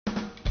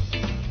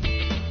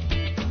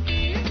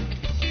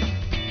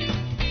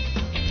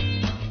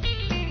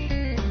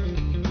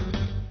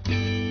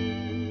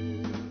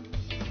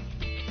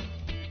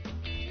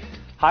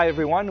Hi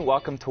everyone,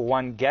 welcome to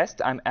One Guest.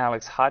 I'm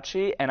Alex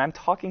Hachi, and I'm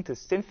talking to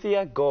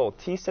Cynthia Gold,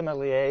 tea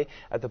sommelier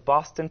at the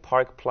Boston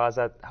Park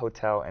Plaza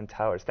Hotel and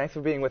Towers. Thanks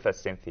for being with us,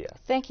 Cynthia.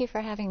 Thank you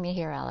for having me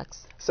here,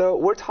 Alex. So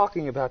we're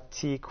talking about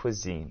tea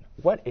cuisine.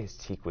 What is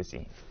tea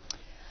cuisine?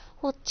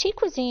 Well, tea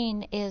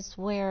cuisine is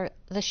where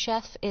the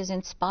chef is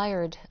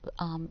inspired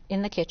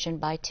in the kitchen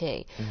by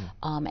tea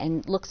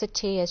and looks at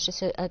tea as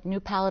just a new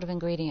palette of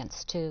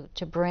ingredients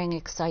to bring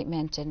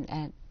excitement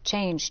and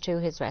change to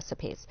his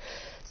recipes.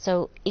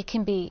 So it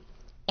can be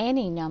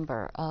any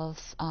number of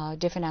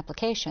different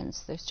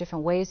applications. There's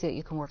different ways that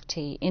you can work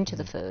tea into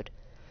the food.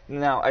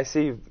 Now, I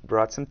see you've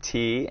brought some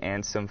tea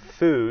and some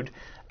food.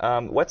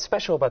 What's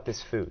special about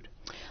this food?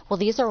 Well,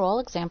 these are all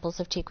examples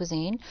of tea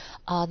cuisine.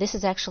 This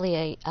is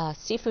actually a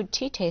seafood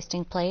tea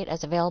tasting plate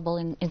as available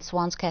in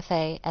Swan's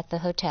Cafe at the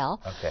hotel.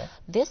 Okay.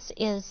 This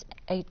is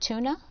a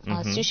tuna,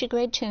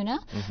 sushi-grade tuna,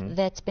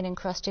 that's been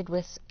encrusted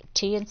with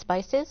tea and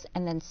spices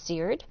and then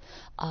seared,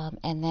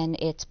 and then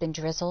it's been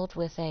drizzled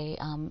with a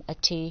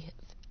tea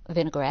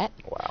vinaigrette.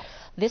 Wow.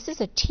 This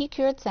is a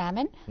tea-cured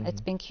salmon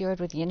that's been cured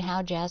with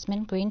Yinhao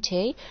jasmine green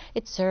tea.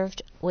 It's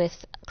served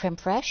with creme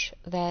fraiche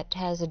that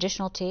has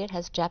additional tea. It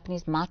has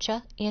Japanese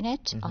matcha in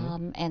it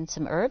and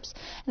some herbs.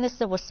 And this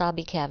is a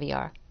wasabi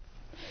caviar.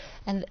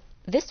 And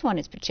this one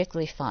is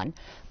particularly fun.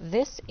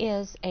 This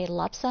is a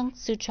lapsang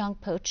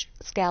souchong poached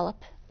scallop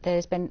that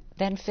has been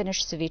then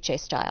finished ceviche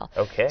style.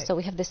 Okay. So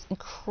we have this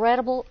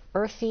incredible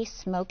earthy,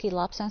 smoky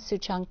lapsang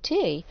souchong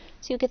tea.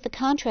 So you get the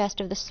contrast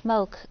of the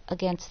smoke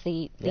against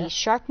the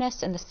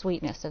sharpness and the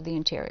sweetness of the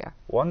interior.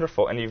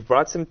 Wonderful. And you've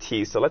brought some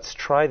tea, so let's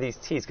try these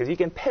teas, because you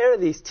can pair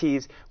these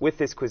teas with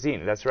this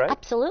cuisine. That's right?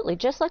 Absolutely.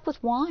 Just like with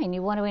wine,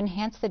 you want to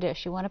enhance the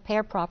dish. You want to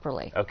pair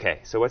properly. Okay.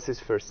 So what's this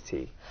first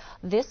tea?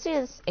 This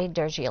is a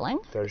Darjeeling.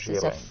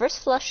 Darjeeling. This is a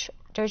first flush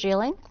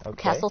Darjeeling,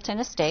 Castleton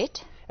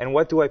Estate. And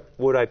what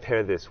would I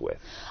pair this with?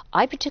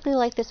 I particularly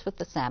like this with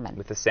the salmon.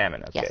 With the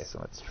salmon, okay, Yes. so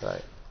let's try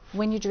it.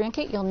 When you drink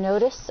it, you'll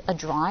notice a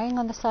drying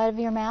on the side of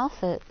your mouth.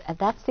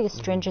 That's the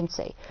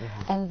astringency.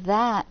 And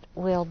that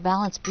will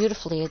balance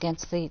beautifully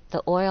against the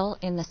oil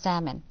in the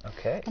salmon.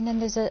 Okay. And then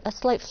there's a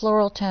slight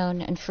floral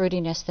tone and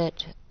fruitiness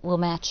that will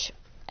match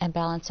and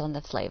balance on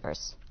the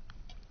flavors.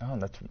 Oh,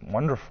 that's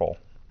wonderful.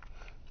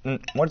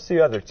 What's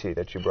the other tea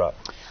that you brought?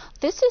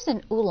 This is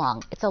an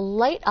oolong. It's a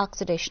light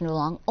oxidation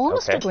oolong,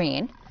 almost a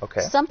green.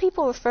 Okay. Some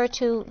people refer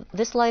to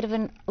this light of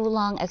an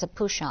oolong as a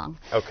pushang.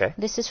 Okay.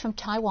 This is from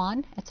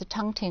Taiwan. It's a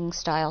tongting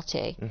style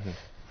tea.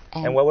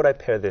 And what would I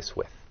pair this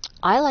with?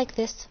 I like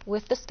this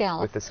with the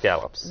scallop. With the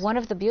scallops. One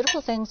of the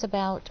beautiful things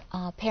about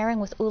pairing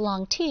with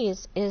oolong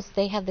teas is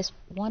they have this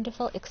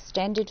wonderful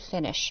extended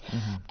finish.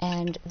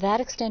 And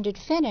that extended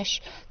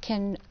finish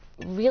can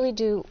really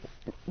do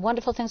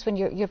wonderful things when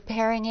you're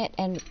pairing it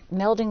and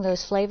melding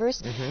those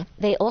flavors.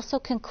 They also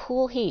can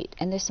cool heat,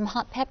 and there's some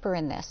hot pepper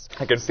in this.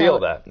 I can feel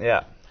that,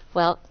 yeah.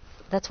 Well,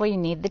 that's why you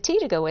need the tea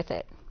to go with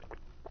it.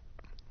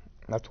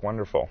 That's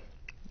wonderful.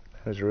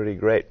 That was really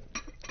great.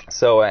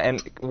 So,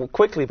 and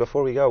quickly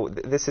before we go,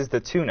 this is the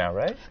tuna,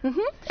 right?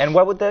 And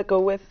what would that go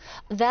with?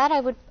 That I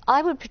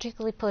would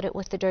particularly put it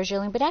with the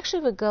Darjeeling, but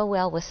actually would go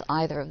well with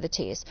either of the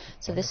teas.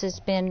 So this has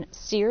been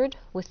seared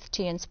with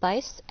tea and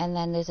spice, and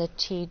then there's a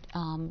tea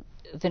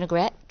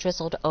vinaigrette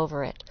drizzled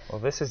over it.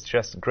 Well, this is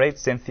just great,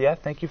 Cynthia.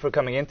 Thank you for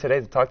coming in today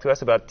to talk to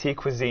us about tea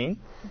cuisine.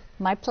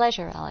 My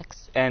pleasure,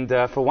 Alex. And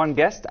for One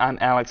Guest, I'm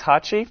Alex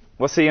Hachi.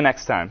 We'll see you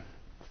next time.